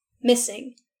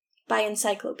Missing by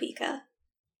Encyclopedia.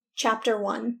 Chapter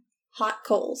 1. Hot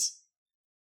Coals.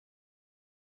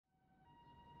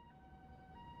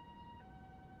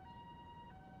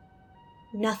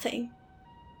 Nothing.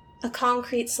 A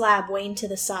concrete slab waned to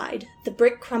the side. The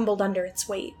brick crumbled under its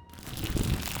weight.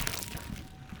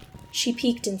 She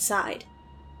peeked inside.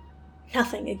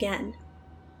 Nothing again.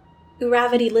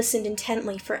 Uravati listened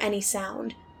intently for any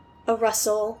sound. A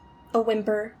rustle, a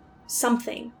whimper,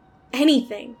 something,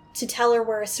 anything, to tell her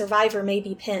where a survivor may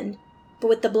be pinned. But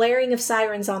with the blaring of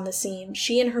sirens on the scene,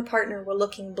 she and her partner were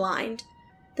looking blind.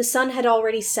 The sun had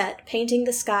already set, painting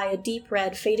the sky a deep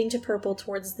red fading to purple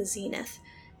towards the zenith,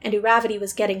 and Uravati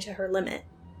was getting to her limit.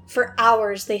 For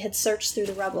hours they had searched through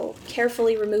the rubble,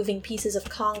 carefully removing pieces of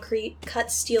concrete, cut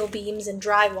steel beams, and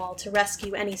drywall to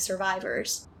rescue any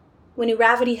survivors. When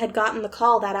Uravati had gotten the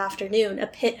call that afternoon, a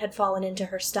pit had fallen into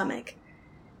her stomach.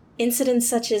 Incidents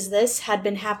such as this had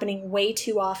been happening way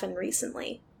too often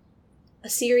recently. A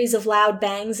series of loud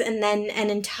bangs, and then an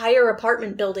entire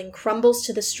apartment building crumbles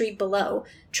to the street below,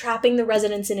 trapping the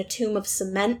residents in a tomb of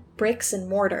cement, bricks, and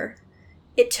mortar.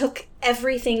 It took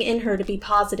everything in her to be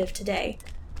positive today,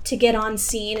 to get on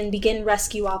scene and begin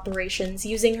rescue operations,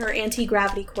 using her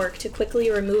anti-gravity quirk to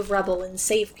quickly remove rubble and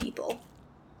save people.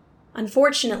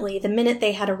 Unfortunately, the minute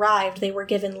they had arrived, they were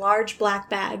given large black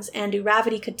bags, and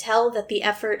Uravati could tell that the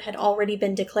effort had already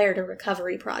been declared a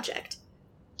recovery project.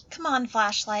 Come on,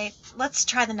 Flashlight. Let's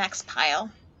try the next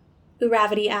pile.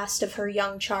 Uravati asked of her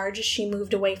young charge as she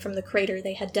moved away from the crater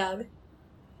they had dug.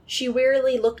 She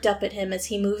wearily looked up at him as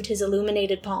he moved his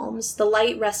illuminated palms, the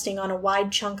light resting on a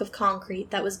wide chunk of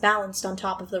concrete that was balanced on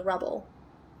top of the rubble.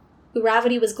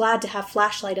 Uravati was glad to have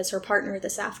Flashlight as her partner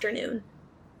this afternoon.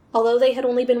 Although they had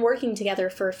only been working together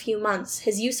for a few months,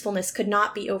 his usefulness could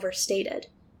not be overstated.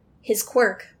 His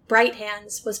quirk, Bright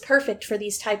Hands, was perfect for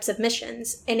these types of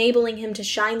missions, enabling him to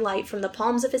shine light from the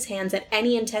palms of his hands at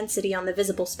any intensity on the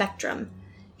visible spectrum.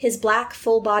 His black,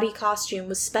 full-body costume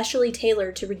was specially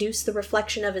tailored to reduce the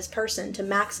reflection of his person to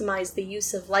maximize the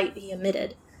use of light he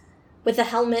emitted. With a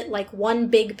helmet like one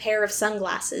big pair of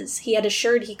sunglasses, he had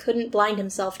assured he couldn't blind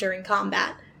himself during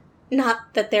combat.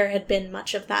 Not that there had been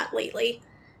much of that lately.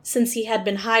 Since he had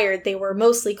been hired, they were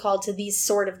mostly called to these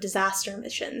sort of disaster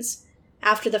missions.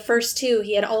 After the first two,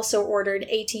 he had also ordered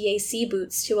ATAC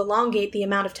boots to elongate the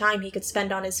amount of time he could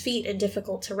spend on his feet in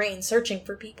difficult terrain searching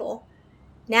for people.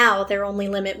 Now, their only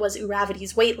limit was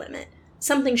Uravati's weight limit,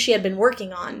 something she had been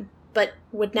working on, but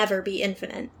would never be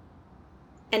infinite.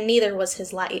 And neither was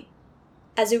his light.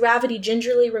 As Uravati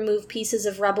gingerly removed pieces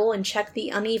of rubble and checked the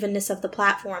unevenness of the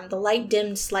platform, the light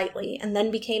dimmed slightly, and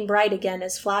then became bright again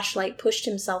as Flashlight pushed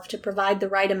himself to provide the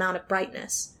right amount of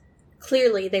brightness.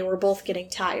 Clearly, they were both getting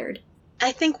tired.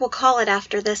 I think we'll call it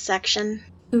after this section,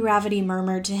 Uravati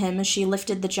murmured to him as she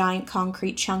lifted the giant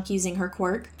concrete chunk using her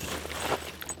quirk.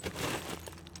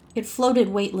 It floated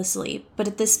weightlessly, but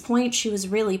at this point she was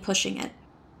really pushing it.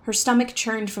 Her stomach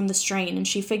churned from the strain, and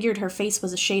she figured her face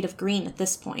was a shade of green at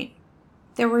this point.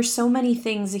 There were so many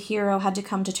things a hero had to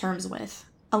come to terms with,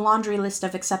 a laundry list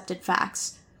of accepted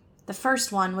facts. The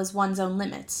first one was one's own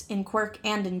limits, in quirk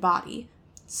and in body.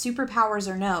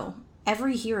 Superpowers or no,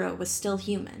 every hero was still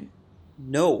human.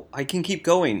 No, I can keep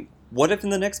going. What if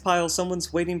in the next pile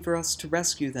someone's waiting for us to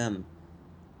rescue them?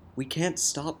 We can't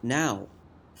stop now.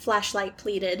 Flashlight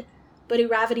pleaded, but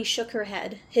Uravati shook her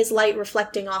head, his light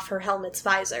reflecting off her helmet's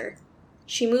visor.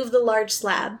 She moved the large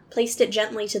slab, placed it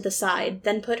gently to the side,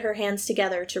 then put her hands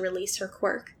together to release her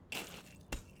quirk.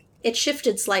 It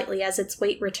shifted slightly as its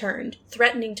weight returned,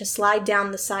 threatening to slide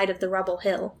down the side of the rubble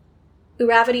hill.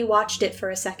 Uravati watched it for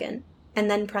a second,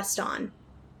 and then pressed on.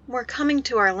 We're coming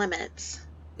to our limits,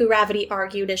 Uravati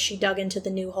argued as she dug into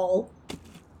the new hole.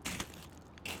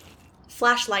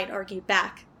 Flashlight argued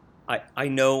back. I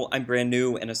know I'm brand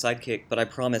new and a sidekick, but I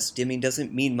promise dimming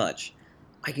doesn't mean much.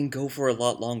 I can go for a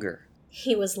lot longer.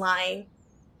 He was lying.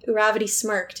 Uravati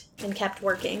smirked and kept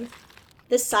working.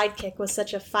 This sidekick was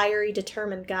such a fiery,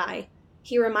 determined guy.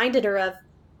 He reminded her of,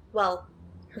 well,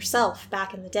 herself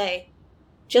back in the day.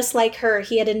 Just like her,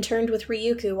 he had interned with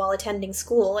Ryuku while attending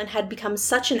school and had become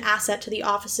such an asset to the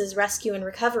office's rescue and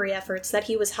recovery efforts that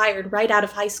he was hired right out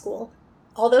of high school.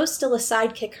 Although still a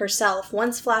sidekick herself,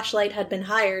 once Flashlight had been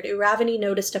hired, Uravati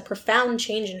noticed a profound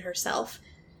change in herself.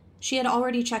 She had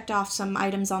already checked off some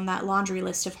items on that laundry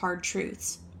list of hard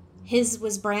truths. His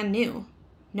was brand new.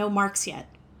 No marks yet.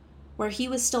 Where he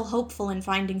was still hopeful in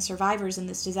finding survivors in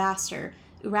this disaster,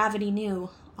 Uravati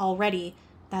knew, already,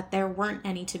 that there weren't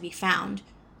any to be found.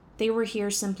 They were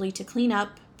here simply to clean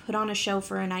up, put on a show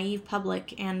for a naive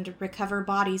public, and recover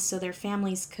bodies so their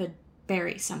families could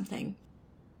bury something.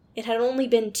 It had only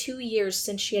been 2 years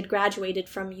since she had graduated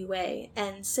from UA,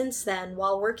 and since then,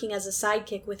 while working as a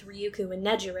sidekick with Ryuko and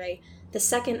Nejire, the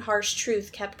second harsh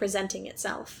truth kept presenting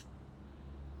itself.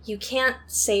 You can't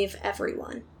save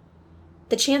everyone.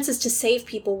 The chances to save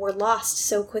people were lost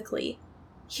so quickly.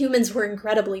 Humans were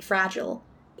incredibly fragile.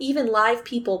 Even live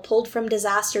people pulled from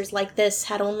disasters like this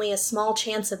had only a small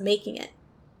chance of making it.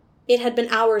 It had been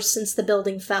hours since the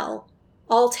building fell,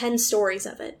 all 10 stories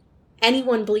of it.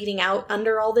 Anyone bleeding out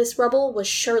under all this rubble was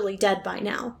surely dead by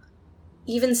now.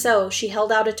 Even so, she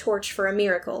held out a torch for a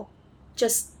miracle.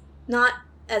 Just not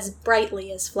as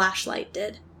brightly as Flashlight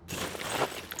did.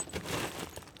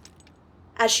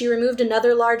 As she removed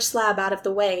another large slab out of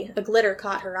the way, a glitter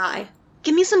caught her eye.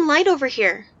 Give me some light over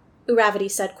here, Uravity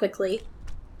said quickly.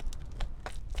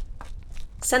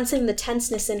 Sensing the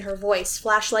tenseness in her voice,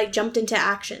 Flashlight jumped into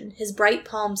action, his bright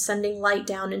palm sending light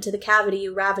down into the cavity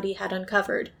Uravity had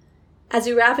uncovered. As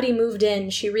Uravity moved in,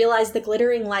 she realized the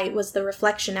glittering light was the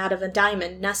reflection out of a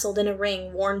diamond nestled in a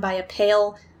ring worn by a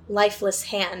pale, lifeless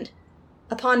hand.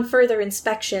 Upon further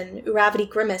inspection, Uravity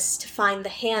grimaced to find the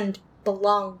hand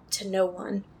belonged to no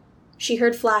one. She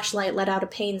heard Flashlight let out a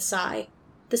pained sigh.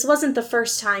 This wasn't the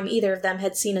first time either of them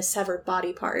had seen a severed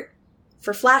body part.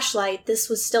 For Flashlight, this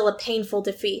was still a painful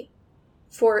defeat.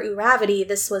 For Uravity,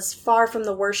 this was far from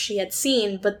the worst she had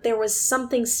seen, but there was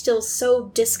something still so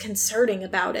disconcerting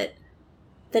about it.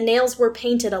 The nails were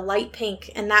painted a light pink,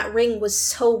 and that ring was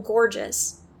so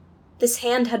gorgeous. This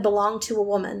hand had belonged to a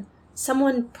woman,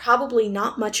 someone probably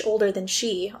not much older than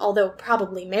she, although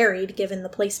probably married given the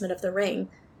placement of the ring.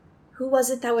 Who was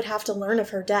it that would have to learn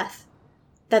of her death?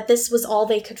 That this was all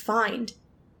they could find?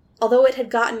 Although it had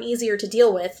gotten easier to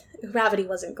deal with, Uravity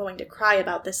wasn't going to cry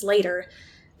about this later,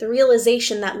 the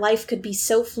realization that life could be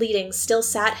so fleeting still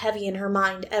sat heavy in her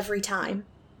mind every time.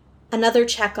 Another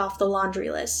check off the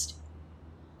laundry list.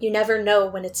 You never know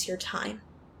when it's your time.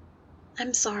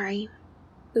 I'm sorry,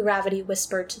 Uravity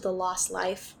whispered to the lost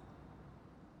life.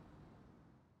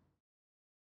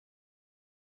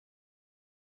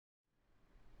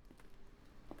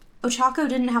 Ochako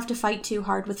didn't have to fight too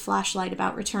hard with Flashlight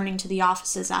about returning to the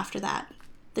offices after that.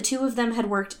 The two of them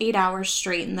had worked 8 hours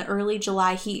straight in the early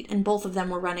July heat, and both of them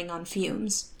were running on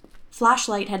fumes.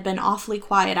 Flashlight had been awfully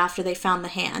quiet after they found the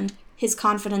hand, his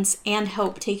confidence and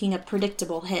hope taking a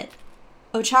predictable hit.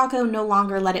 Ochako no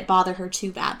longer let it bother her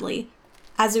too badly.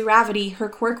 As Uravity, her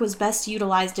quirk was best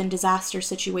utilized in disaster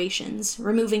situations,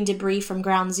 removing debris from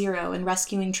Ground Zero and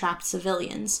rescuing trapped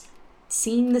civilians.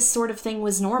 Seeing this sort of thing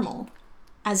was normal.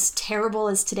 As terrible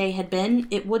as today had been,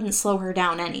 it wouldn't slow her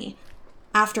down any.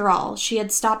 After all, she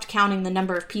had stopped counting the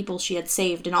number of people she had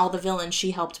saved and all the villains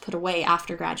she helped put away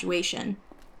after graduation.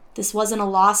 This wasn't a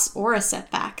loss or a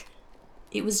setback.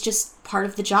 It was just part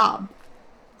of the job.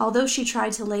 Although she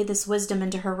tried to lay this wisdom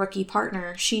into her rookie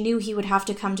partner, she knew he would have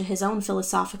to come to his own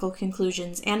philosophical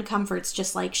conclusions and comforts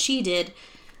just like she did,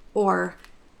 or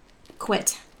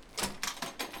quit.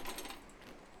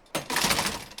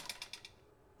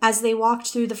 As they walked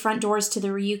through the front doors to the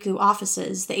Ryuko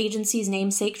offices, the agency's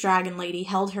namesake dragon lady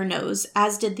held her nose,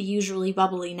 as did the usually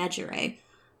bubbly Nejire.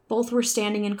 Both were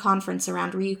standing in conference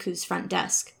around Ryuko's front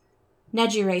desk.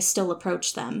 Nejire still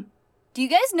approached them. Do you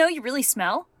guys know you really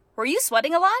smell? Were you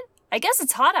sweating a lot? I guess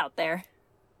it's hot out there.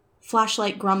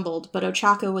 Flashlight grumbled, but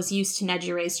Ochako was used to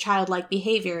Nejire's childlike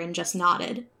behavior and just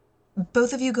nodded.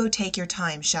 Both of you go take your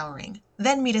time showering,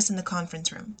 then meet us in the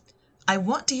conference room. I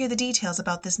want to hear the details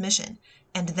about this mission,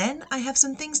 and then I have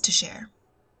some things to share.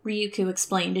 Ryuko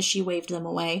explained as she waved them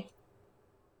away.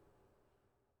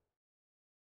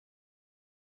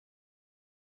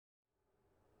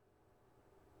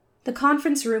 The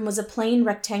conference room was a plain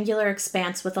rectangular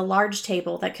expanse with a large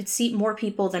table that could seat more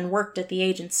people than worked at the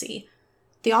agency.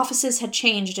 The offices had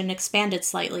changed and expanded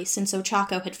slightly since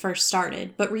Ochako had first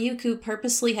started, but Ryuko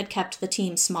purposely had kept the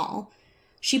team small.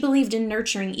 She believed in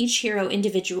nurturing each hero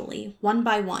individually, one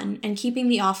by one, and keeping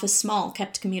the office small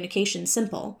kept communication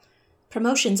simple.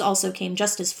 Promotions also came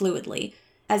just as fluidly.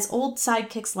 As old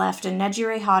sidekicks left and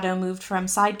Nejire Hado moved from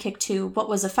sidekick to what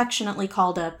was affectionately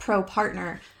called a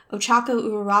pro-partner, Ochako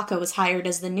Uraraka was hired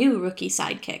as the new rookie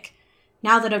sidekick.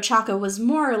 Now that Ochako was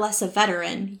more or less a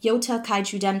veteran, Yota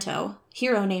Kaijudento,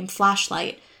 hero named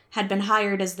Flashlight, had been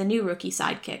hired as the new rookie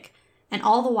sidekick. And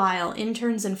all the while,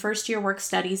 interns and first-year work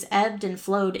studies ebbed and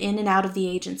flowed in and out of the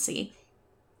agency.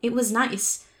 It was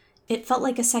nice. It felt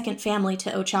like a second family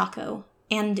to Ochako,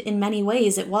 and in many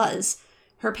ways it was.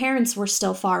 Her parents were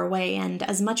still far away, and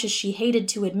as much as she hated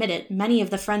to admit it, many of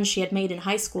the friends she had made in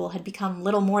high school had become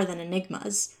little more than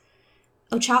enigmas.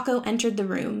 Ochako entered the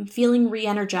room, feeling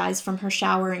re-energized from her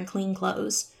shower and clean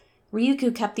clothes.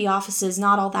 Ryuku kept the offices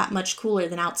not all that much cooler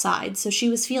than outside, so she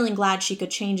was feeling glad she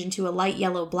could change into a light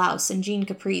yellow blouse and jean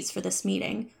capris for this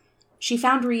meeting. She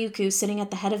found Ryuku sitting at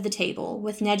the head of the table,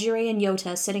 with Nejire and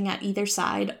Yota sitting at either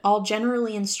side, all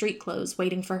generally in street clothes,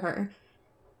 waiting for her.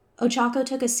 Ochako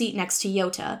took a seat next to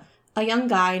Yota, a young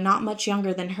guy not much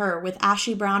younger than her with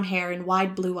ashy brown hair and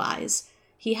wide blue eyes.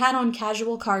 He had on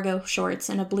casual cargo shorts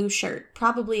and a blue shirt,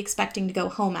 probably expecting to go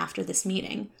home after this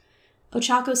meeting.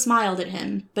 Ochako smiled at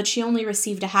him, but she only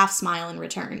received a half smile in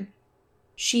return.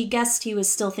 She guessed he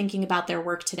was still thinking about their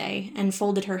work today, and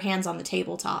folded her hands on the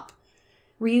tabletop.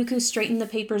 Ryuku straightened the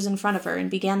papers in front of her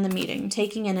and began the meeting,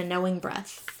 taking in a knowing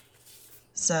breath.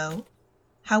 So,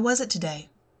 how was it today?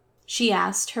 She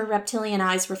asked, her reptilian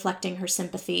eyes reflecting her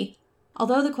sympathy.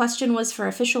 Although the question was for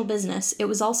official business, it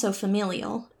was also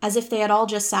familial, as if they had all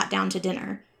just sat down to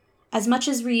dinner. As much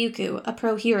as Ryuku, a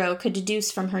pro-hero, could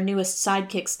deduce from her newest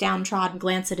sidekick's downtrodden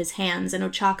glance at his hands and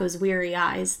Ochako's weary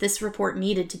eyes, this report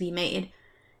needed to be made.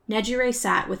 Nejire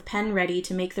sat with pen ready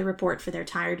to make the report for their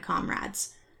tired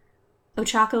comrades.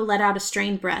 Ochako let out a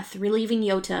strained breath, relieving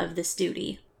Yota of this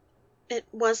duty. It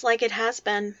was like it has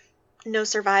been. No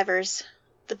survivors.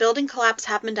 The building collapse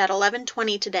happened at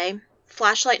 11:20 today.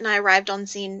 Flashlight and I arrived on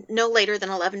scene no later than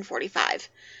 11:45.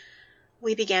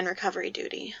 We began recovery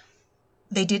duty.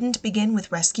 They didn't begin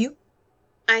with rescue?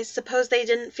 I suppose they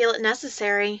didn't feel it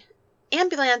necessary.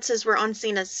 Ambulances were on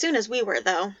scene as soon as we were,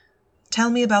 though. Tell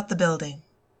me about the building.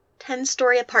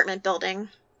 10-story apartment building.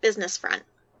 Business front.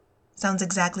 Sounds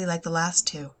exactly like the last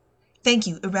two. Thank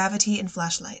you, Iravati and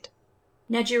Flashlight.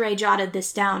 Nejire jotted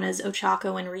this down as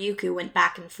Ochako and Ryuku went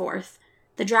back and forth.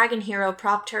 The dragon hero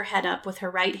propped her head up with her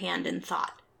right hand in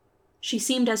thought. She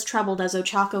seemed as troubled as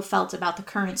Ochako felt about the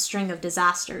current string of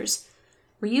disasters.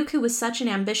 Ryuku was such an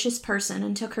ambitious person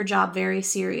and took her job very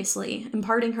seriously,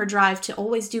 imparting her drive to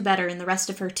always do better in the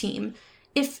rest of her team,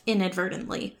 if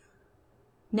inadvertently.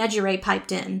 Nejire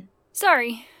piped in.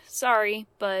 Sorry,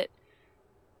 but...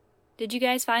 Did you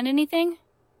guys find anything?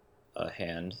 A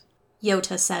hand.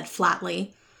 Yota said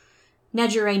flatly.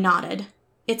 Nejire nodded.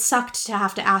 It sucked to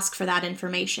have to ask for that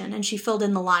information, and she filled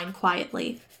in the line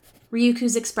quietly.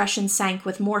 Ryuku's expression sank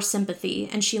with more sympathy,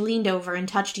 and she leaned over and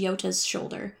touched Yota's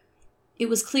shoulder. It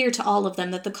was clear to all of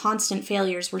them that the constant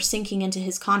failures were sinking into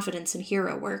his confidence in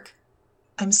hero work.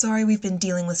 I'm sorry we've been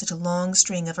dealing with such a long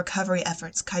string of recovery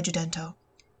efforts, Kaiju Dento.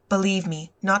 Believe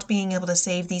me, not being able to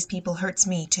save these people hurts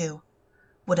me, too.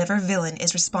 Whatever villain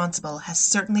is responsible has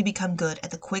certainly become good at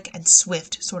the quick and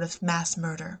swift sort of mass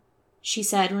murder, she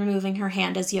said, removing her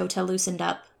hand as Yota loosened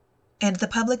up. And the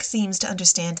public seems to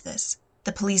understand this.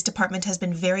 The police department has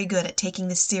been very good at taking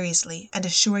this seriously and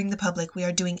assuring the public we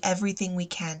are doing everything we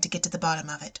can to get to the bottom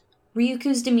of it.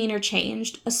 Ryuku's demeanor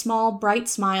changed, a small, bright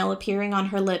smile appearing on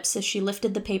her lips as she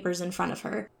lifted the papers in front of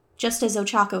her. Just as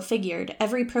Ochako figured,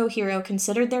 every pro-hero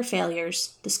considered their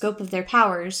failures, the scope of their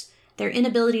powers, their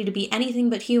inability to be anything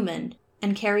but human,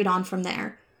 and carried on from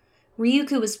there.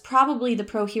 Ryuku was probably the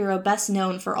pro-hero best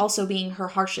known for also being her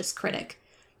harshest critic.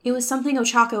 It was something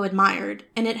Ochako admired,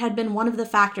 and it had been one of the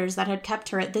factors that had kept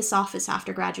her at this office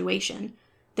after graduation.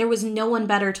 There was no one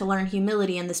better to learn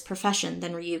humility in this profession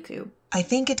than Ryuku. I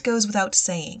think it goes without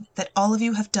saying that all of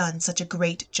you have done such a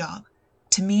great job.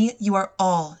 To me, you are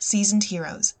all seasoned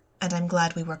heroes, and I'm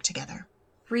glad we work together.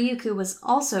 Ryuku was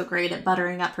also great at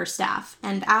buttering up her staff,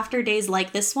 and after days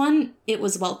like this one, it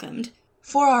was welcomed.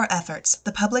 For our efforts,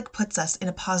 the public puts us in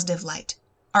a positive light.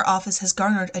 Our office has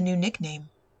garnered a new nickname.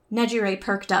 Nejire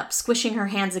perked up, squishing her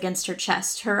hands against her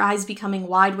chest, her eyes becoming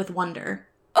wide with wonder.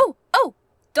 Oh!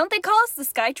 Don't they call us the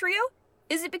Sky Trio?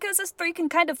 Is it because us three can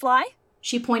kind of fly?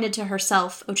 She pointed to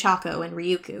herself, Ochako, and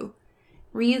Ryuku.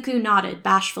 Ryuku nodded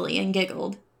bashfully and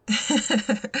giggled.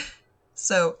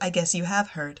 So, I guess you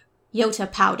have heard.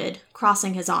 Yota pouted,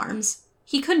 crossing his arms.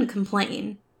 He couldn't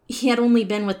complain. He had only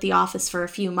been with the office for a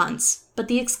few months, but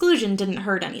the exclusion didn't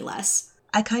hurt any less.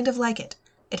 I kind of like it.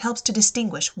 It helps to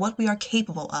distinguish what we are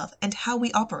capable of and how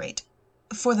we operate.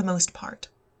 For the most part.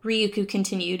 Ryuku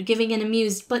continued, giving an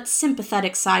amused but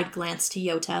sympathetic side glance to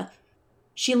Yota.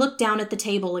 She looked down at the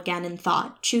table again in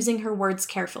thought, choosing her words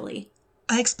carefully.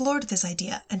 I explored this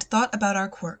idea and thought about our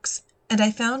quirks, and I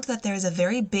found that there is a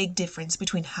very big difference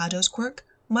between Hado's quirk,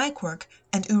 my quirk,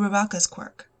 and Uraraka's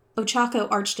quirk. Ochako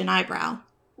arched an eyebrow.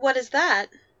 What is that?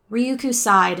 Ryuku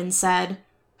sighed and said,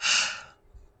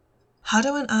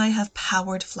 Hado and I have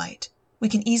powered flight. We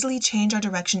can easily change our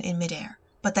direction in midair,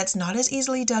 but that's not as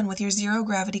easily done with your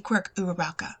zero-gravity quirk,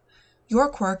 Uraraka. Your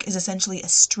quirk is essentially a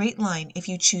straight line if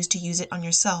you choose to use it on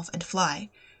yourself and fly.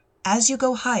 As you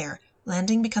go higher,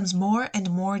 landing becomes more and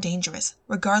more dangerous,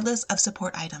 regardless of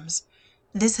support items.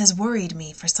 This has worried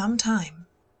me for some time.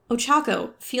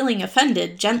 Ochako, feeling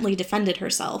offended, gently defended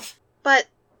herself. But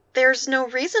there's no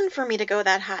reason for me to go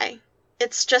that high.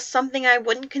 It's just something I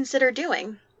wouldn't consider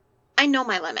doing. I know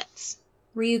my limits.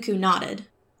 Ryuku nodded.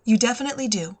 You definitely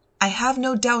do. I have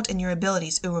no doubt in your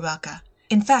abilities, Uraraka.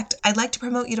 In fact, I'd like to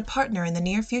promote you to partner in the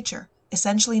near future,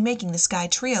 essentially making the Sky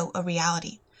Trio a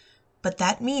reality. But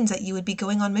that means that you would be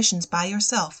going on missions by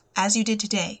yourself, as you did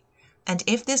today. And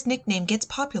if this nickname gets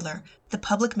popular, the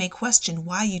public may question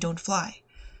why you don't fly.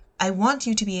 I want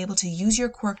you to be able to use your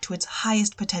quirk to its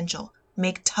highest potential,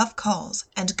 make tough calls,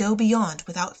 and go beyond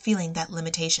without feeling that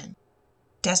limitation.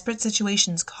 Desperate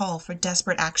situations call for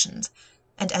desperate actions,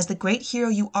 and as the great hero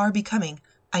you are becoming,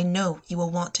 I know you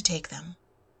will want to take them.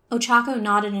 Ochako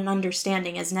nodded in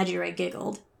understanding as Nejire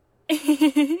giggled.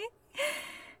 This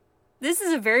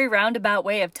is a very roundabout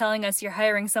way of telling us you're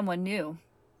hiring someone new.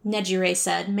 Nejire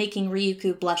said, making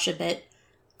Ryuku blush a bit.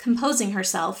 Composing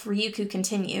herself, Ryuku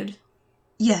continued.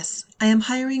 Yes, I am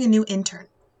hiring a new intern.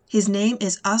 His name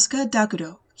is Asuka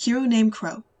Dakuro, hero named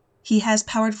Crow. He has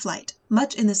powered flight,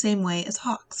 much in the same way as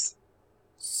hawks.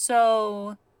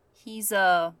 So, he's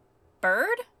a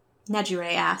bird?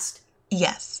 Nejire asked.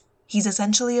 Yes, he's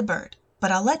essentially a bird,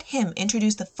 but I'll let him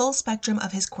introduce the full spectrum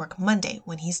of his quirk Monday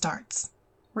when he starts.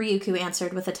 Ryuku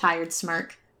answered with a tired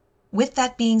smirk. With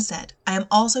that being said, I am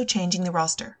also changing the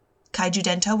roster. Kaiju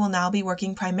Dento will now be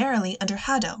working primarily under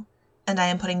Hado, and I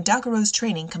am putting Dakuro's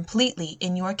training completely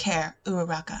in your care,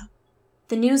 Uraraka.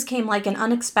 The news came like an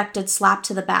unexpected slap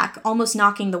to the back, almost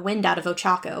knocking the wind out of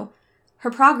Ochako. Her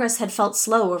progress had felt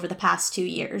slow over the past 2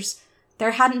 years.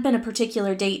 There hadn't been a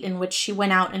particular date in which she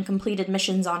went out and completed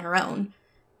missions on her own.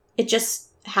 It just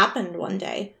happened one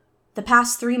day. The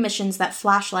past 3 missions that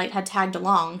Flashlight had tagged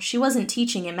along, she wasn't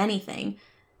teaching him anything.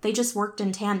 They just worked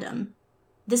in tandem.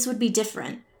 This would be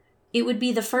different. It would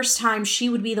be the first time she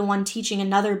would be the one teaching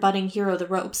another budding hero the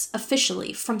ropes,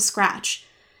 officially, from scratch.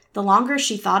 The longer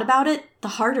she thought about it, the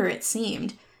harder it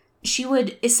seemed. She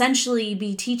would essentially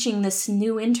be teaching this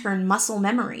new intern muscle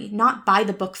memory, not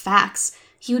by-the-book facts.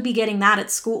 He would be getting that at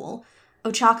school.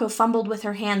 Ochako fumbled with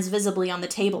her hands visibly on the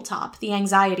tabletop, the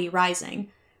anxiety rising.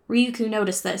 Ryuku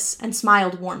noticed this and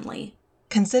smiled warmly.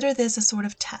 Consider this a sort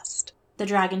of test, the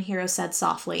dragon hero said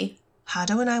softly.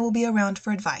 Hado and I will be around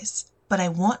for advice, but I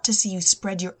want to see you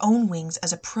spread your own wings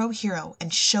as a pro hero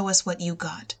and show us what you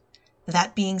got.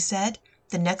 That being said,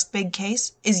 the next big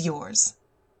case is yours.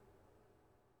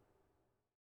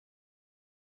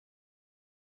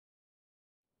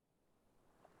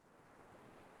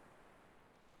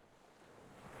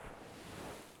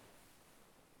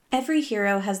 Every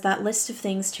hero has that list of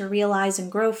things to realize and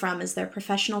grow from as their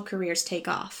professional careers take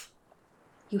off.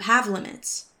 You have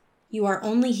limits. You are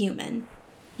only human.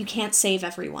 You can't save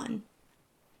everyone.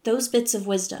 Those bits of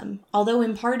wisdom, although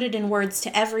imparted in words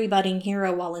to every budding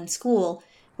hero while in school,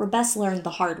 were best learned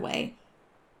the hard way.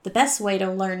 The best way to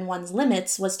learn one's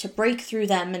limits was to break through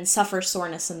them and suffer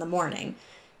soreness in the morning.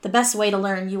 The best way to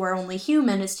learn you are only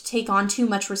human is to take on too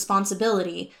much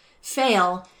responsibility,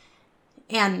 fail,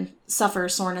 and suffer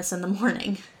soreness in the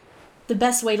morning. The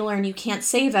best way to learn you can't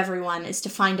save everyone is to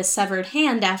find a severed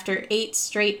hand after 8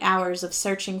 straight hours of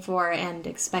searching for and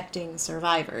expecting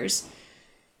survivors.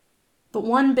 But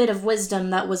one bit of wisdom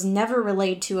that was never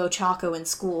relayed to Ochako in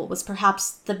school was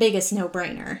perhaps the biggest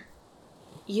no-brainer.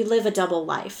 You live a double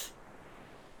life.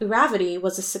 Uravity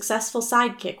was a successful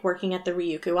sidekick working at the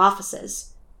Ryuku offices.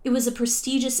 It was a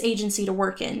prestigious agency to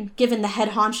work in, given the head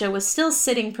honcho was still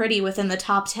sitting pretty within the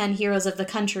top 10 heroes of the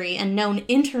country and known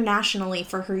internationally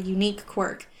for her unique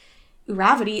quirk.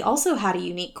 Uravity also had a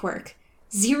unique quirk.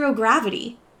 Zero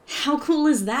gravity. How cool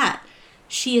is that?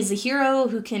 She is a hero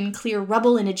who can clear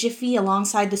rubble in a jiffy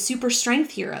alongside the super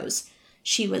strength heroes.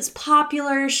 She was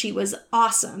popular, she was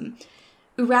awesome.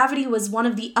 Uravity was one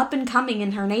of the up-and-coming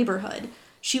in her neighborhood.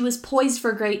 She was poised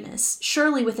for greatness,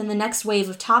 surely within the next wave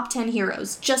of top 10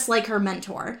 heroes, just like her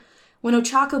mentor. When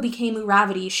Ochako became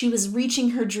Uravity, she was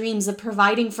reaching her dreams of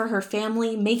providing for her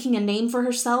family, making a name for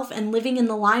herself, and living in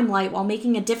the limelight while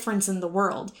making a difference in the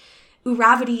world.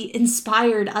 Uravity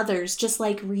inspired others, just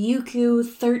like Ryuku,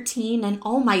 13, and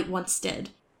All Might once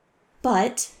did.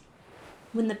 But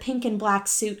when the pink and black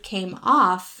suit came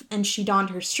off, and she donned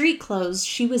her street clothes,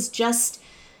 she was just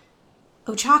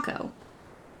Ochako.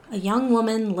 A young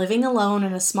woman living alone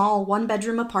in a small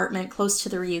one-bedroom apartment close to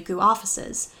the Ryuku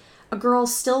offices. A girl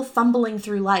still fumbling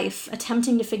through life,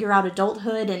 attempting to figure out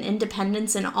adulthood and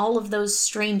independence and all of those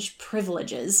strange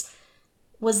privileges.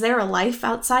 Was there a life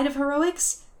outside of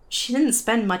heroics? She didn't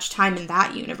spend much time in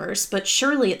that universe, but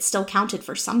surely it still counted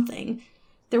for something.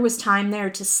 There was time there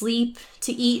to sleep,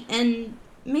 to eat, and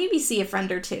maybe see a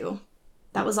friend or two.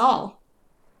 That was all.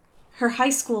 Her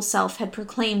high school self had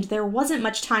proclaimed there wasn't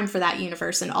much time for that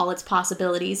universe and all its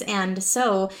possibilities, and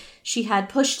so she had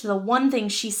pushed the one thing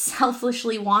she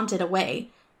selfishly wanted away.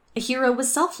 A hero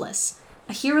was selfless.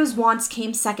 A hero's wants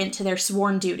came second to their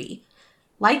sworn duty.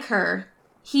 Like her,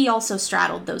 he also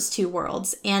straddled those two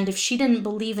worlds, and if she didn't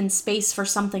believe in space for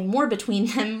something more between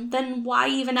them, then why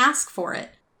even ask for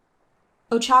it?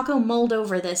 Ochako mulled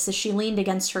over this as she leaned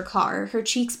against her car, her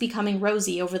cheeks becoming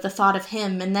rosy over the thought of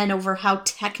him and then over how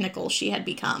technical she had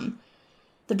become.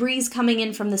 The breeze coming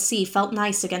in from the sea felt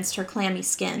nice against her clammy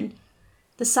skin.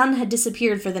 The sun had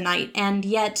disappeared for the night, and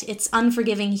yet its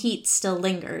unforgiving heat still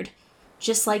lingered,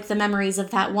 just like the memories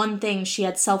of that one thing she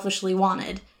had selfishly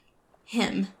wanted.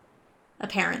 Him.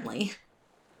 Apparently.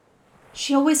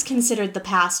 She always considered the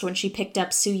past when she picked up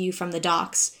Tsuyu from the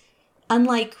docks.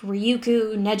 Unlike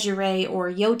Ryuku, Nejire, or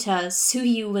Yota,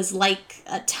 Tsuyu was like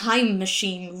a time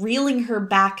machine, reeling her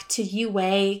back to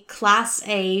UA, Class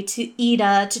A, to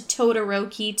Ida, to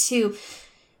Todoroki, to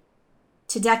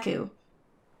Deku.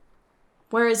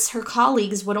 Whereas her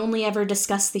colleagues would only ever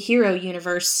discuss the hero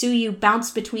universe, Tsuyu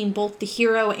bounced between both the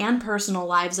hero and personal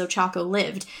lives Ochako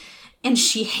lived, and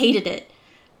she hated it.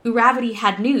 Uravity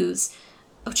had news.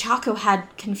 Ochako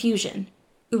had confusion.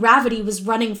 Uravity was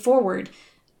running forward.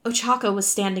 Ochako was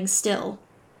standing still.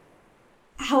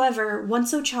 However,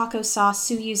 once Ochako saw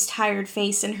Tsuyu's tired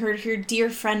face and heard her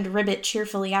dear friend ribbit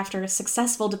cheerfully after a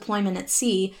successful deployment at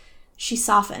sea, she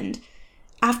softened.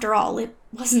 After all, it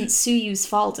wasn't Tsuyu's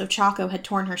fault Ochako had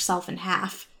torn herself in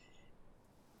half.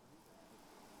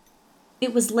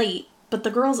 It was late, but the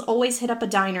girls always hit up a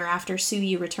diner after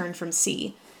Tsuyu returned from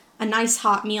sea. A nice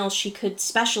hot meal she could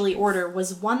specially order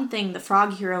was one thing the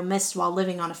frog hero missed while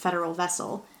living on a federal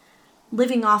vessel.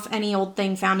 Living off any old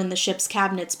thing found in the ship's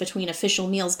cabinets between official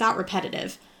meals got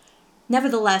repetitive.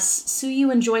 Nevertheless,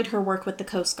 Tsuyu enjoyed her work with the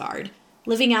Coast Guard.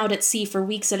 Living out at sea for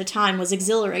weeks at a time was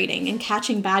exhilarating, and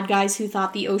catching bad guys who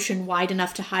thought the ocean wide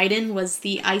enough to hide in was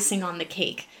the icing on the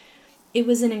cake. It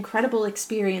was an incredible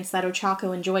experience that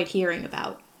Ochako enjoyed hearing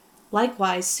about.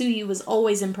 Likewise, Tsuyu was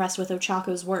always impressed with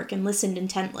Ochako's work and listened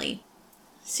intently.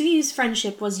 Tsuyu's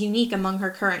friendship was unique among her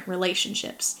current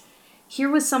relationships. Here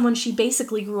was someone she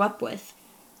basically grew up with.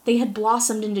 They had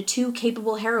blossomed into two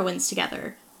capable heroines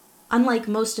together. Unlike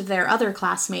most of their other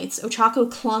classmates, Ochako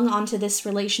clung onto this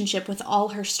relationship with all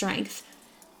her strength.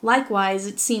 Likewise,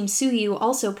 it seemed Tsuyu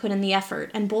also put in the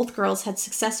effort, and both girls had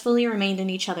successfully remained in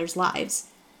each other's lives.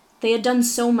 They had done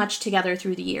so much together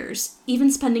through the years, even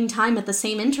spending time at the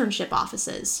same internship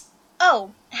offices.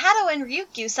 Oh, Hato and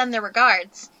Ryukyu send their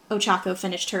regards. Ochako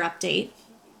finished her update.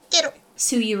 Ditto.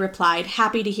 Tsuyu replied,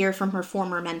 happy to hear from her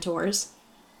former mentors.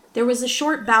 There was a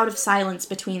short bout of silence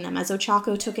between them as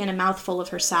Ochako took in a mouthful of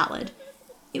her salad.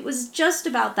 It was just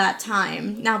about that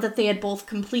time, now that they had both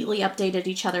completely updated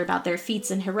each other about their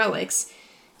feats and heroics.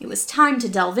 It was time to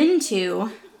delve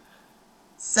into...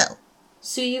 So,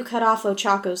 Tsuyu cut off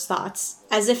Ochako's thoughts,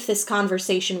 as if this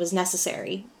conversation was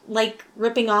necessary, like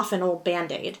ripping off an old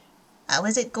Band-Aid. how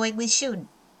is it going with Shun?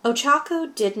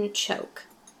 Ochako didn't choke.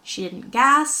 She didn't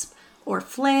gasp or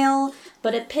flail,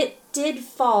 but a pit did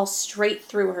fall straight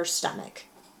through her stomach.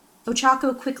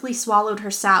 Ochako quickly swallowed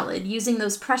her salad, using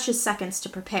those precious seconds to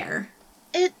prepare.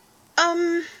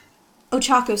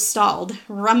 Ochako stalled,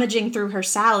 rummaging through her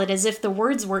salad as if the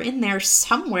words were in there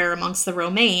somewhere amongst the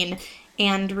romaine,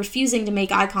 and refusing to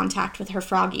make eye contact with her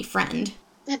froggy friend.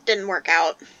 It didn't work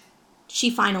out.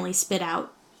 She finally spit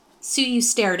out. Tsuyu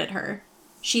stared at her.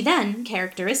 She then,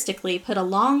 characteristically, put a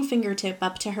long fingertip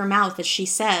up to her mouth as she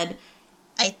said,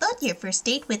 I thought your first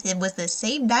date with him was the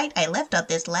same night I left on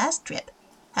this last trip.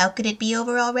 How could it be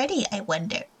over already, I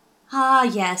wonder? Ah,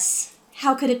 yes.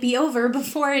 How could it be over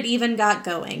before it even got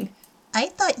going? I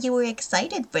thought you were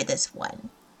excited for this one.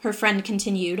 Her friend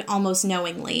continued, almost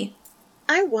knowingly.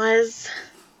 I was.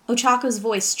 Ochako's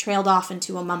voice trailed off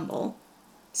into a mumble.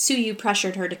 Tsuyu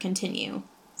pressured her to continue.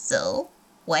 So,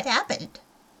 what happened?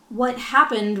 What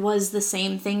happened was the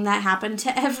same thing that happened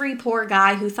to every poor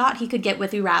guy who thought he could get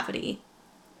with Uravity.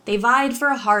 They vied for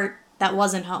a heart that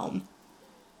wasn't home.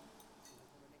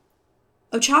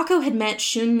 Ochako had met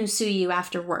Shun Tsuyu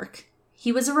after work.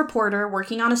 He was a reporter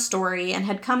working on a story and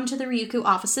had come to the Ryuku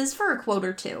offices for a quote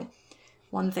or two.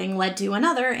 One thing led to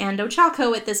another, and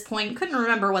Ochako at this point couldn't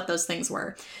remember what those things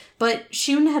were. But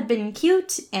Shun had been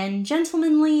cute and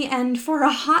gentlemanly, and for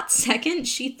a hot second,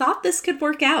 she thought this could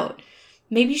work out.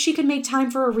 Maybe she could make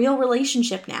time for a real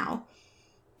relationship now.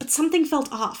 But something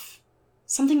felt off.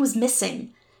 Something was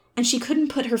missing, and she couldn't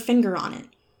put her finger on it.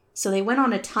 So they went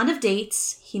on a ton of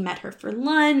dates. He met her for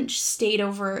lunch, stayed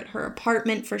over at her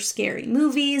apartment for scary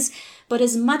movies, but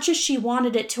as much as she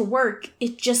wanted it to work,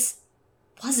 it just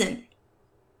wasn't.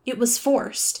 It was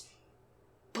forced.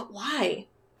 But why?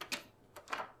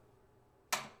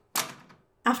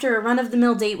 After a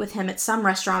run-of-the-mill date with him at some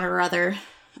restaurant or other,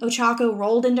 Ochako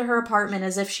rolled into her apartment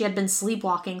as if she had been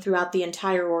sleepwalking throughout the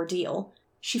entire ordeal.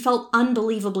 She felt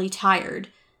unbelievably tired,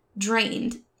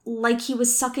 drained, like he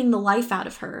was sucking the life out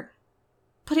of her.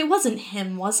 But it wasn't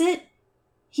him, was it?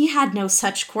 He had no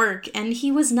such quirk, and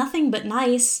he was nothing but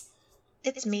nice.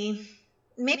 It's me.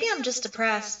 Maybe I'm just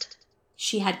depressed,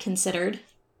 she had considered.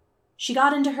 She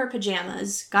got into her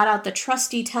pajamas, got out the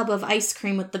trusty tub of ice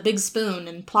cream with the big spoon,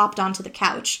 and plopped onto the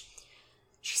couch.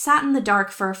 She sat in the dark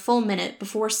for a full minute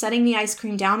before setting the ice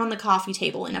cream down on the coffee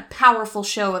table in a powerful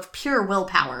show of pure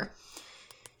willpower.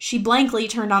 She blankly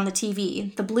turned on the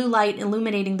TV, the blue light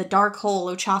illuminating the dark hole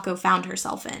Ochako found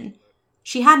herself in.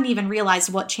 She hadn't even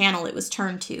realized what channel it was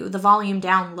turned to, the volume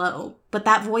down low, but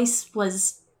that voice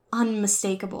was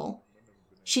unmistakable.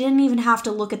 She didn't even have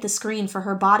to look at the screen for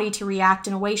her body to react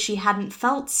in a way she hadn't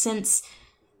felt since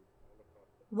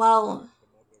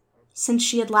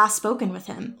she had last spoken with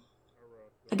him.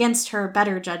 Against her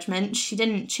better judgment, she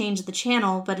didn't change the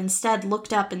channel, but instead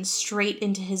looked up and straight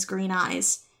into his green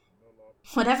eyes.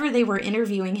 Whatever they were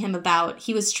interviewing him about,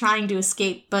 he was trying to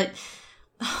escape, but,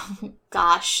 oh,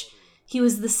 gosh, he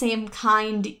was the same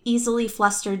kind, easily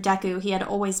flustered Deku he had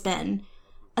always been.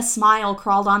 A smile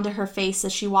crawled onto her face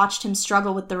as she watched him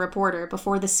struggle with the reporter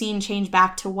before the scene changed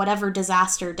back to whatever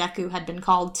disaster Deku had been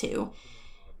called to.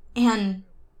 And,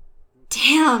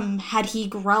 damn, had he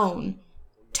grown.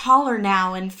 Taller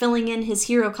now and filling in his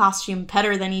hero costume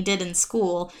better than he did in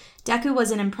school, Deku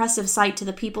was an impressive sight to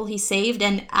the people he saved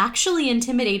and actually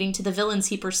intimidating to the villains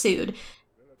he pursued,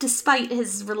 despite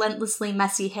his relentlessly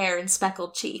messy hair and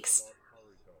speckled cheeks.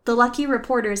 The lucky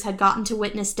reporters had gotten to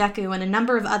witness Deku and a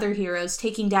number of other heroes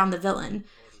taking down the villain.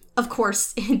 Of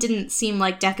course, it didn't seem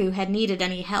like Deku had needed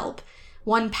any help.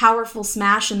 One powerful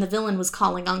smash and the villain was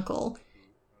calling uncle.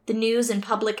 The news and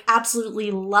public absolutely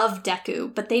loved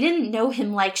Deku, but they didn't know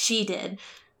him like she did.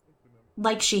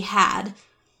 Like she had.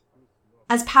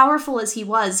 As powerful as he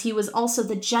was also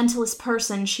the gentlest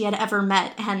person she had ever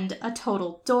met, and a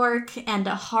total dork, and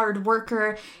a hard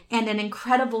worker, and an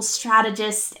incredible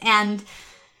strategist, and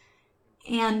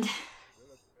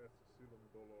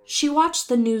she watched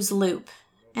the news loop,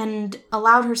 and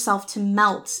allowed herself to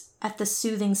melt at the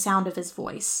soothing sound of his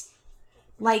voice.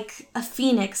 Like a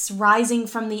phoenix rising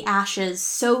from the ashes,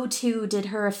 so too did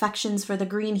her affections for the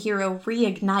green hero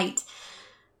reignite.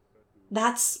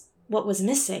 That's what was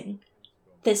missing.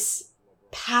 This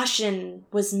passion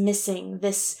was missing,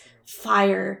 this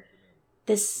fire,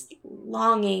 this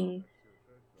longing,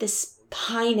 this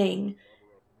pining.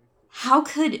 How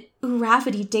could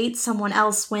Uravity date someone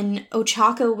else when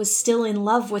Ochako was still in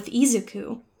love with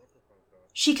Izuku?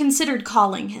 She considered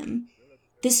calling him.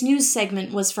 This news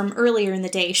segment was from earlier in the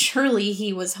day. Surely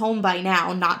he was home by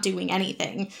now, not doing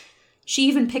anything. She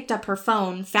even picked up her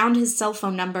phone, found his cell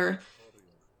phone number,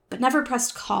 but never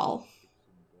pressed call.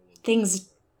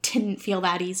 Things didn't feel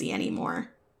that easy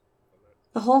anymore.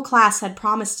 The whole class had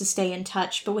promised to stay in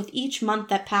touch, but with each month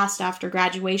that passed after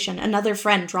graduation, another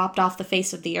friend dropped off the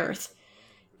face of the earth.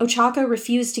 Ochako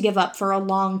refused to give up for a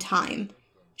long time.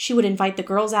 She would invite the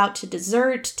girls out to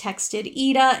dessert, texted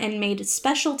Ida, and made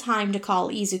special time to call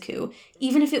Izuku,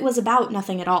 even if it was about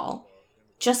nothing at all.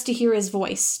 Just to hear his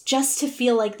voice, just to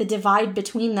feel like the divide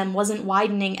between them wasn't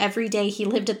widening every day he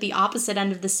lived at the opposite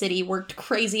end of the city, worked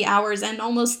crazy hours, and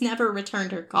almost never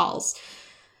returned her calls.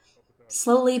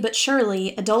 Slowly but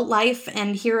surely, adult life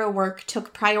and hero work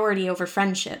took priority over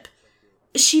friendship.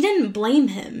 She didn't blame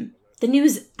him. The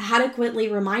news adequately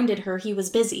reminded her he was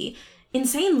busy,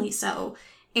 insanely so,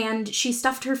 and she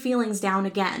stuffed her feelings down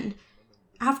again.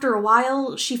 After a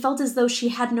while, she felt as though she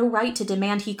had no right to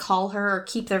demand he call her or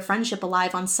keep their friendship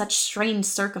alive on such strange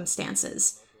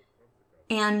circumstances.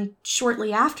 And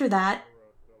shortly after that,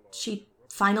 she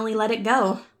finally let it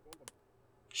go.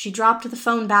 She dropped the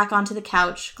phone back onto the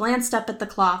couch, glanced up at the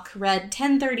clock, read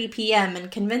 10:30 p.m.,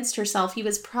 and convinced herself he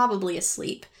was probably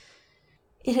asleep.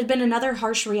 It had been another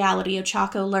harsh reality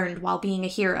Ochako learned while being a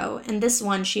hero, and this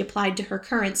one she applied to her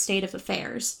current state of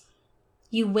affairs.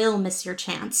 You will miss your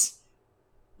chance.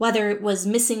 Whether it was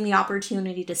missing the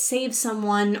opportunity to save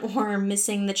someone, or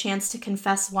missing the chance to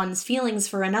confess one's feelings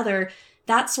for another,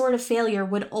 that sort of failure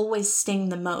would always sting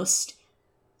the most.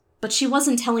 But she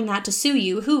wasn't telling that to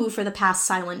Tsuyu, who, for the past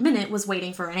silent minute, was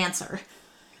waiting for an answer.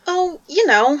 Oh,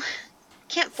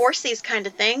 can't force these kind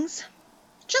of things.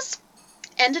 Just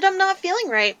ended up not feeling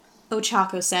right,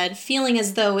 Ochako said, feeling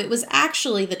as though it was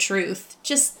actually the truth,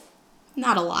 just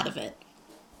not a lot of it.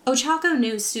 Ochako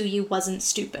knew Tsuyu wasn't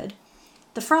stupid.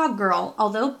 The frog girl,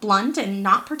 although blunt and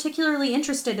not particularly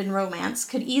interested in romance,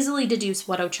 could easily deduce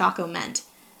what Ochako meant.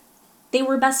 They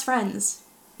were best friends.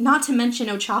 Not to mention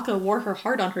Ochako wore her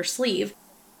heart on her sleeve.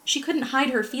 She couldn't hide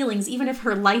her feelings even if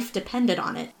her life depended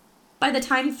on it. By the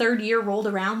time third year rolled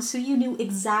around, Suyu knew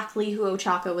exactly who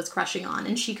Ochako was crushing on,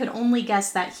 and she could only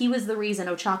guess that he was the reason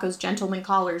Ochako's gentleman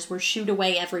callers were shooed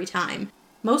away every time.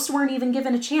 Most weren't even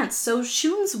given a chance, so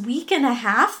Shun's week and a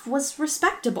half was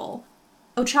respectable.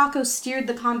 Ochako steered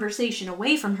the conversation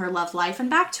away from her love life and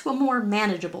back to a more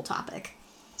manageable topic.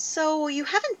 So, you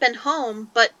haven't been home,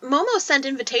 but Momo sent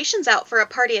invitations out for a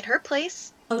party at her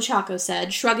place. Ochako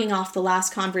said, shrugging off the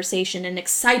last conversation and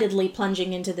excitedly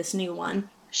plunging into this new one.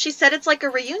 She said it's like a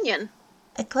reunion.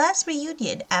 A class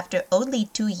reunion after only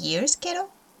 2 years, kiddo?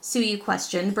 Suyu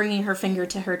questioned, bringing her finger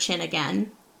to her chin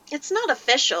again. It's not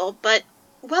official, but,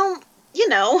 well, you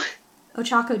know.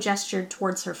 Ochako gestured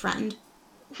towards her friend.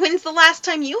 When's the last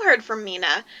time you heard from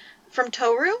Mina? From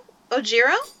Toru?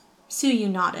 Ojiro?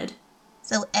 Suyu nodded.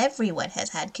 So everyone has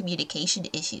had communication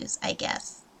issues, I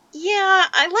guess. Yeah,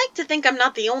 I like to think I'm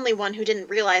not the only one who didn't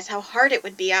realize how hard it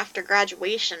would be after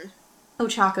graduation.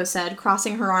 Ochako said,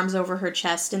 crossing her arms over her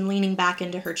chest and leaning back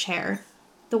into her chair.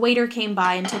 The waiter came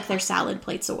by and took their salad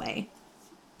plates away.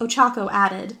 Ochako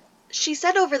added, She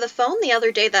said over the phone the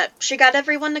other day that she got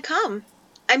everyone to come.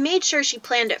 I made sure she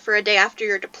planned it for a day after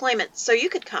your deployment so you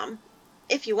could come.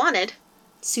 If you wanted.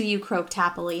 Suyu croaked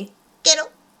happily.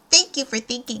 Kiddo, thank you for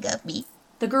thinking of me.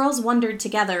 The girls wondered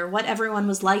together what everyone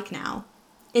was like now.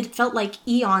 It felt like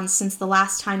eons since the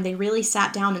last time they really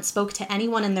sat down and spoke to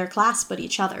anyone in their class but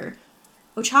each other.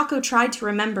 Ochako tried to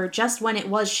remember just when it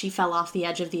was she fell off the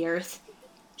edge of the earth.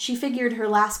 She figured her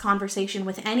last conversation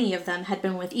with any of them had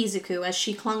been with Izuku, as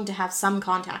she clung to have some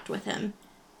contact with him.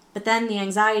 But then the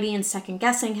anxiety and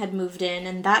second-guessing had moved in,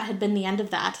 and that had been the end of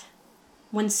that.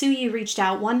 When Suyu reached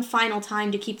out one final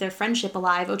time to keep their friendship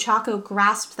alive, Ochako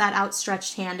grasped that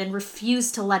outstretched hand and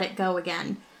refused to let it go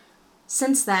again.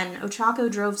 Since then, Ochako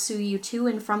drove Suyu to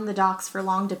and from the docks for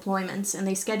long deployments, and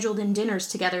they scheduled in dinners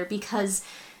together because,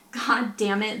 god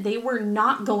damn it, they were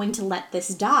not going to let this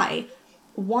die.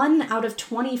 1 out of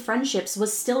 20 friendships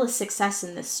was still a success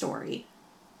in this story.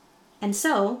 And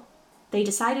so, they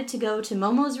decided to go to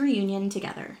Momo's reunion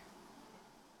together.